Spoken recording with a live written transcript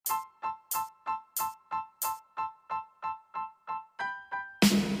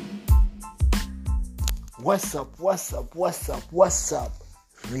What's up,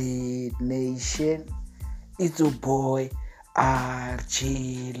 Red Nation? It's your boy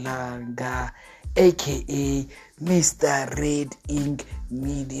RJ Langa, aka Mr. Red Ink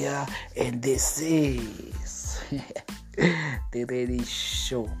Media, and this is the Ready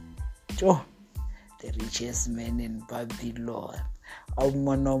Show. Joe, the richest man in Babylon.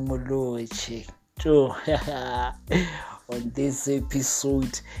 Joe. On this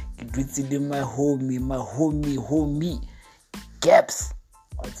episode, it's my homie Gapzz.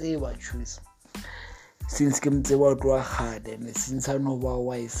 I'll tell you what choose. Since came to work hard and since I know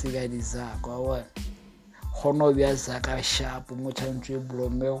why I say that is a go Hono Zaka sharp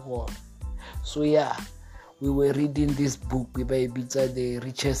so yeah, we were reading this book by Ep8, the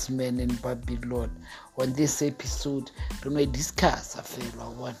richest man in Babylon. On this episode, we may discuss a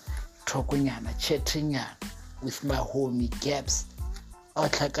fellow one talking and chatting with my homie Gapzz.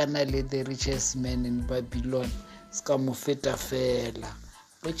 Outlakana the richest man in Babylon. Skamufeta fela.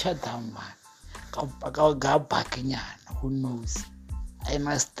 Richard man. Who knows? I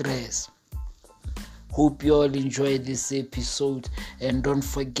must stress. Hope you all enjoy this episode and don't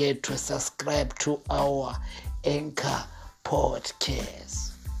forget to subscribe to our Anchor podcast.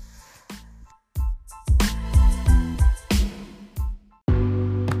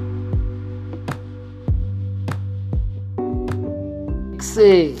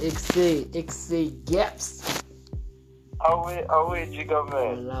 X-A Gapzz. Away, G.O.A.T.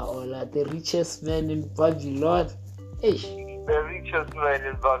 Hola, the richest man in Babylon. Hey. The richest man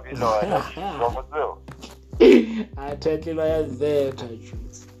in Babylon. I tell you, I am there to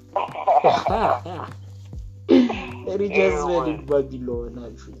choose. The richest man in Babylon,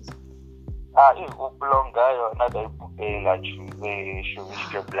 I choose. If you belong, another book, I choose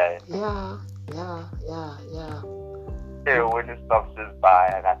blind. Yeah. When the stuff says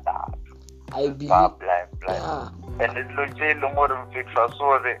buy, I got that. I believe. Blind. Yeah. And it's legit, no more than fix us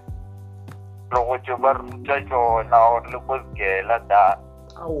over it. No, what you were to now, look what's gay like that.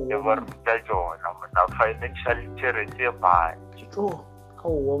 You were to financial charity buy. Oh,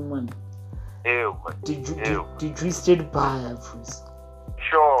 woman. Did you still buy first?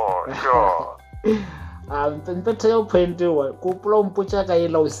 Sure. Better your point to what? Couple pucha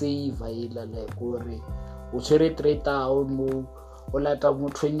kaila save like gore. Uchere 3,000 o lata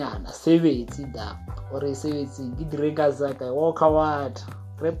motonyana sebetsi da or sebetsi ke direka zaka wa khawat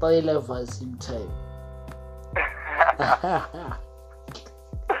re paile vasim time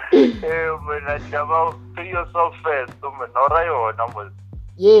When jaba to yourself first man ora yona mo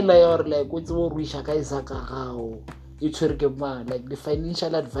ye la yor like o tse o ruisha ka isaka gago e tshwere ke man like the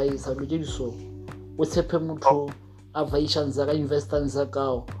financial advisor lo je so o tshepe motho advisor zaka investors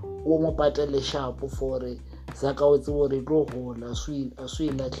zaka o mo patele sharp for zaka o tse re tlo gola swi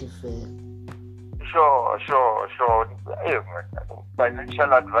lahle fela. Sure.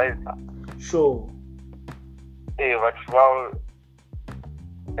 Financial advisor. Sure. What wow.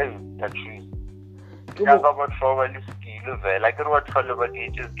 That's true. Yeah, but for when you skill like what for about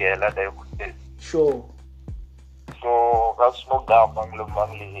ages girl and I would say. Sure. So that's no gamang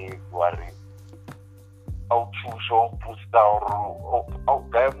lumang worry. How to show push down how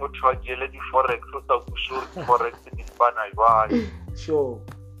guy would try to get the forex to sure forex in Spanish. Sure.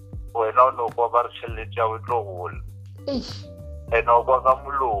 When I know about Cheleja with roll. And now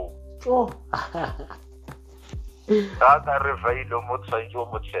Bagamulo. Sure. That I reveal much I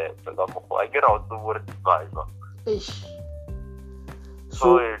get out the word advisor.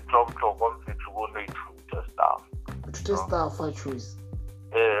 So a talk on it to go to staff. To the staff, I choose.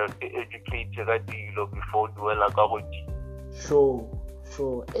 Educate a deal before you will go. Sure.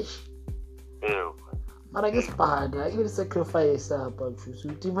 But I guess bad, I will sacrifice about choose.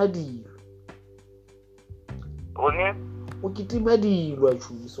 You team a deal. Only? Okay, team a deal, I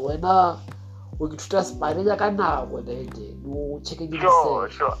choose. So now we get to trust by the canal when they did. No checking it. Sure.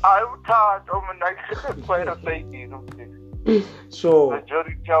 I would touch on quite a thing. Sure.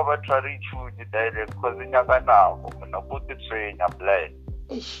 Majority of a tradition is direct because in Yagana, I put the train up blind.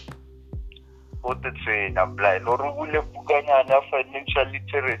 Put the train up blind. Or will you Pugana and financial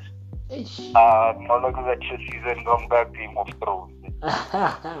literacy? No longer that season come back Game of Thrones. I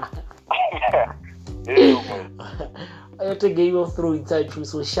have to Game of Thrones, I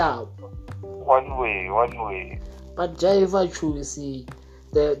choose so sharp. One way. But Jaiva choose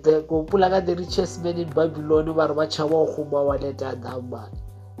the Kopulaga the richest man in Babylon over Wachawa Huma Waleta Damba.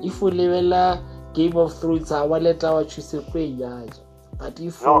 If we level Game of Thrones, I will let our choose a pay. But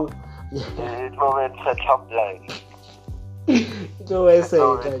if you it will set up line. No, I say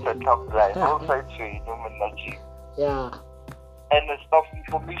set up line. No side trade, no. Yeah. And the stuff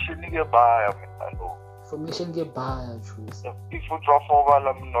information you buy, I know. information ke baya choose if o tswa for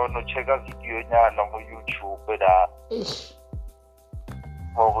bala no checka video nyana mo YouTube da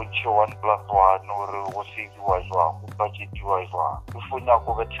wa go tšhe 1+1 ore go sediwa jwang go budgetiwa jwang if o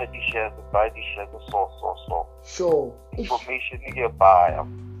nyako betha di-shares buy di-shares so sure information ke baya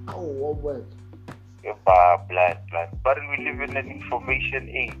oh well ke baya blind but we live in an information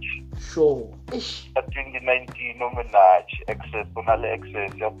age sure 2019 no manage access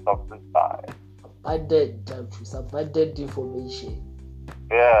ya stuff abundant information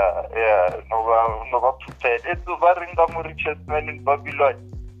no ba prepared it's very nga richest man in Babylon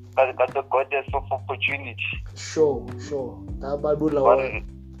but the goddess of opportunity sure tabadula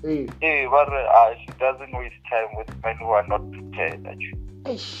she doesn't waste time with men who are not prepared actually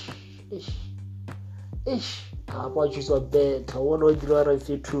apa choose better one o dira ra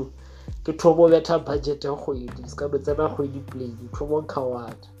fitu ke thobo betha budget ya kgwedi ska be tsena kgwedi plane thobo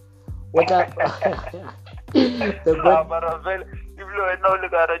khawata what up the good iblo ena o le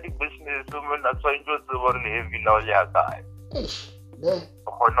ka ra di business mo na tswantso tse bone heavy now ya kae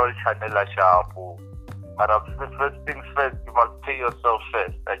go no channel shapo but first things first you must pay yourself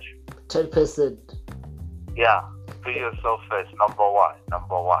first actually 10% pay yourself first number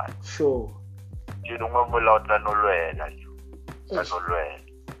one sure you don't want to lot no lwela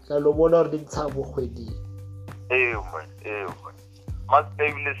la lo bona re ditshabo kgwedi man must be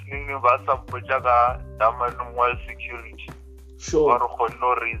listening to ba sa potja ka damano mo security sure or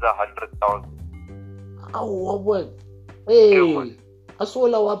no raise 100,000 awu well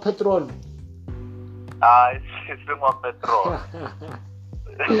asola wa petrol it's petrol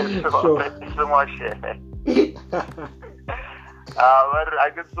sure share I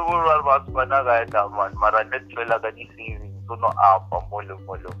can so well was banaga eta man mara net fela ka di savings so no apa mole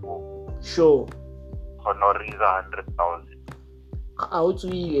sure no raise 100,000 o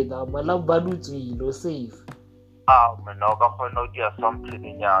tswile na mala ba lutswile o save no ka khona dia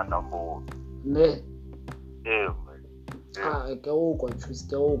something nyana mo ne ke o kwa choose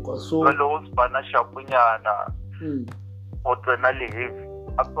ke o kwa so lo spana shapunyana o tsena le heavy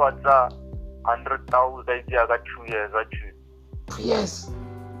apwa 100,000 dia ka 2 years actually yes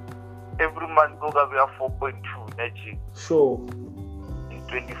every month go ga ya 4.2 neji sure in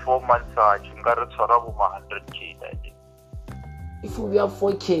 24 months ngare tshwara bo 100k that if we have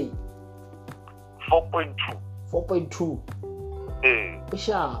 4k 4.2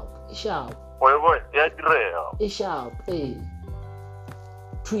 sharp oye ya dire sharp 2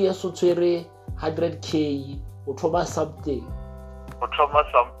 years o tswere 100k o thoba something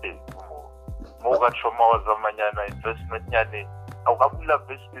mo ga thoma wa zamanyana investment nyane au ka bula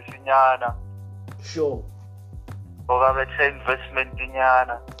business nyana sure o ga betha investment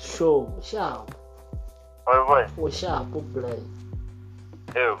nyana sure sharp oye sharp play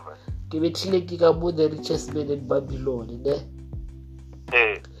ke bethile ke ka bo the richest man in Babylon ne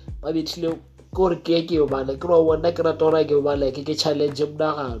ba bethile gore ke yo bana ke ro bona ke ratora ke ba like ke challenge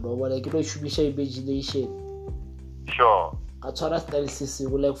mnagano bona ke no shumisha imagination sure a tshwara style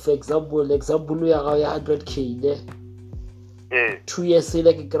sisigo like for example ya ga ya 100k ne 2 years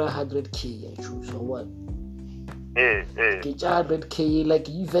ile ke kra 100k ya choose what ke tja 100k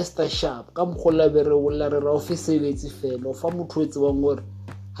like investor sharp ka mkhola bere o la re ra office betsi fela fa motho etse wa ngore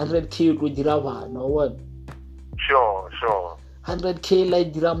 100k go dira bana what sure 100k la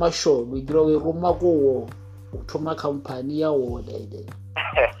dira mashono dira we roma go o thoma company ya wona ide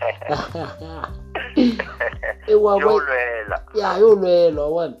yo lwela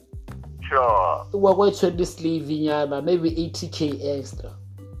one sure wa go tswedi sleeve nyana maybe 80k extra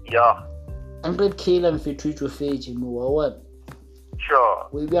 100k la mfethu feji mo wa one sure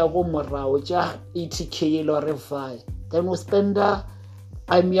we be go morawo tja 80k lo re fai then we spenda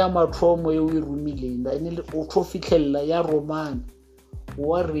I'm ya mathomo yo irumileng da ene o tlo fitlhella ya roman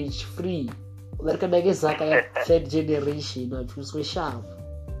wa rich free o bereka da ke zaka ya third generation a choose we sharp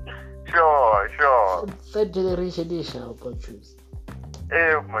sure third generation is sharp a choose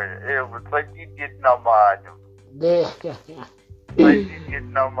but like did na manyo de did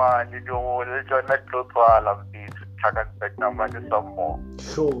na manyo do le jona tlotwala mbizo thaka na manyo some more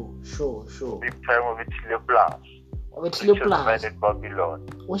sure big time of it le plus Plus in Babylon.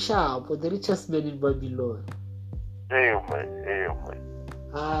 What's up? The richest man in Babylon.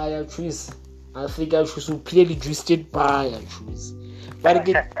 I choose. I think I should clearly twisted by I choose. But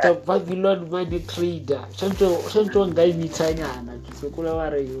get the Babylon money trader. Shanto guy me tanyana. So kula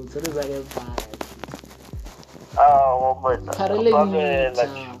ware you. So there's a empire.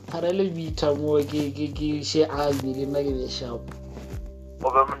 Parallel meter mo ki she army le make shop.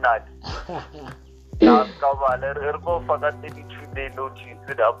 Obemnat. Now, come on, let's go for that 32-day notice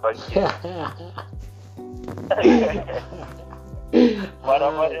with our budget.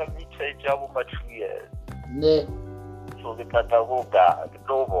 Mara meter jabo ma 2 years. Ne. So ke tata go ga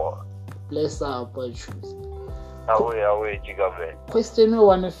lobo. Bless up, choose. Awe G.O.A.T. Question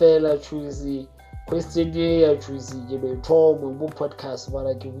one fela choose. Question ya choose ke be thobo mo podcast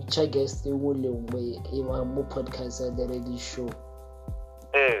bara ke wicha guest e go lengwe e ba mo podcast at the radio show.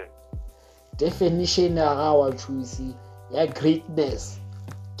 Definition ya ga choose ya greatness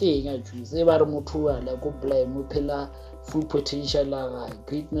ke eng choose e ba re motho wa la go blame mo phela full potential la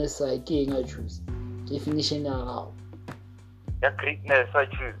greatness ke eng choose definition ya ga ya greatness I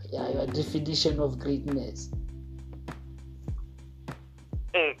choose. Yeah, your definition of greatness.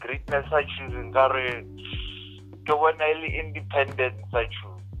 Greatness I choose ngare ke bona ile independence I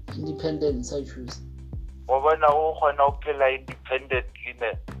choose. Independence I choose. Wa bona o khona o phela independently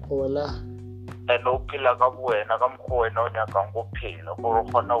ne. Hola. And o phela ka buena ka mkho wena o nyaka go phela go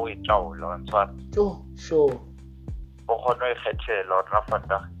khona o itaola ntswana. Sure. O khona o ikgethela o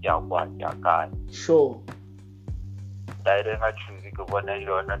rafanda ya kwa ya ka. Sure. Direct I choose ke bona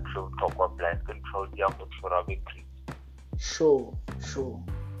yona ntlo tlhokwa blind control ya motho ra be great. Sure.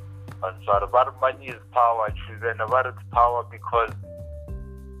 And so our money is power, choose and about its power because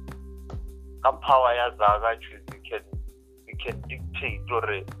the power ya zaga choose you can dictate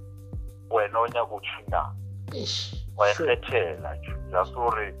or when on ya go chuna. Wa ikgethela choose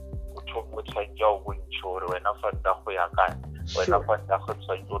sorry o thomo tsanya o bontshore wena fanda go ya ka wena fanda go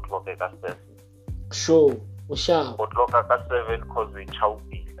tsanya o tloke ka 7. Sure. O sha o tloka ka 7 cause we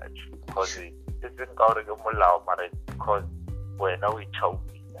chaupila because it's in ka re ke molao mara because when we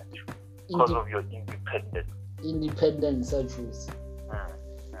chaupila because of your independence I choose.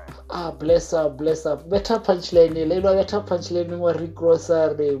 Bless up. Better punchline. Better punchline. What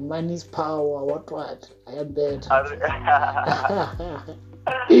grocery? Money's power. What? I am better.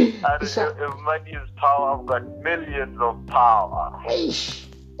 If money is power, I've got millions of power. Eish.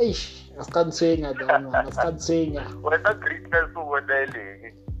 I can't swing at that one. I can't swing. When the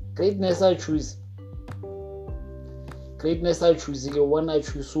greatness I choose. Greatness I choose the one I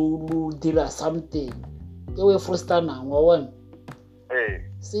choose to do something. Go away for stand one.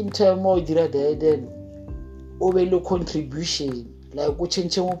 Same time more did then over contribution like what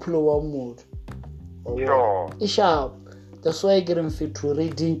change mo flow mode. It's sharp. That's why I get fit to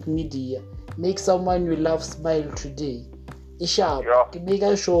reading media. Make someone you love smile today. It's sharp.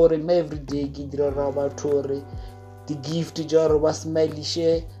 Make sure every day get the laboratory. The gift jar was smiley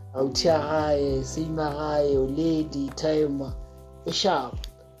share. Out here high, see my high, lady, time, sharp.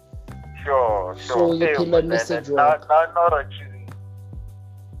 Sure. So you kill a message not actually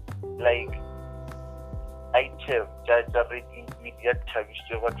like item, just reading media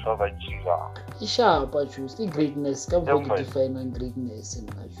television what for G.O.A.T. Sharp, I choose the greatness. Come on, define and greatness in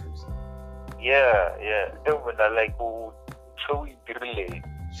I choose. Yeah. Even like who show it really.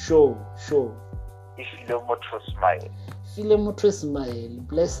 Sure. If you don't want to smile. Feel a smile,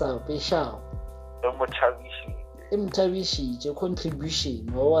 bless up, a sharp. Your contribution,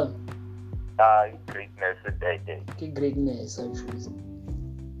 no one. Greatness, greatness, I choose.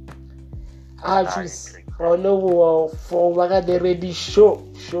 For the ready show.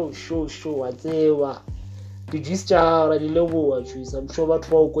 Whatever. The gesture, the logo, I choose. I'm sure what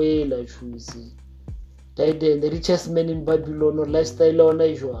for Quail, I choose. The richest man in Babylon or lifestyle on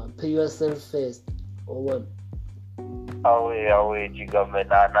Asia. Pay yourself first. Or one. Awe G.O.A.T.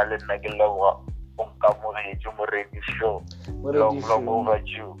 na le nna ke lowa o nka moredi mo radio show long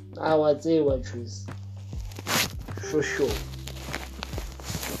overdue. Wa tseba choose. Sure.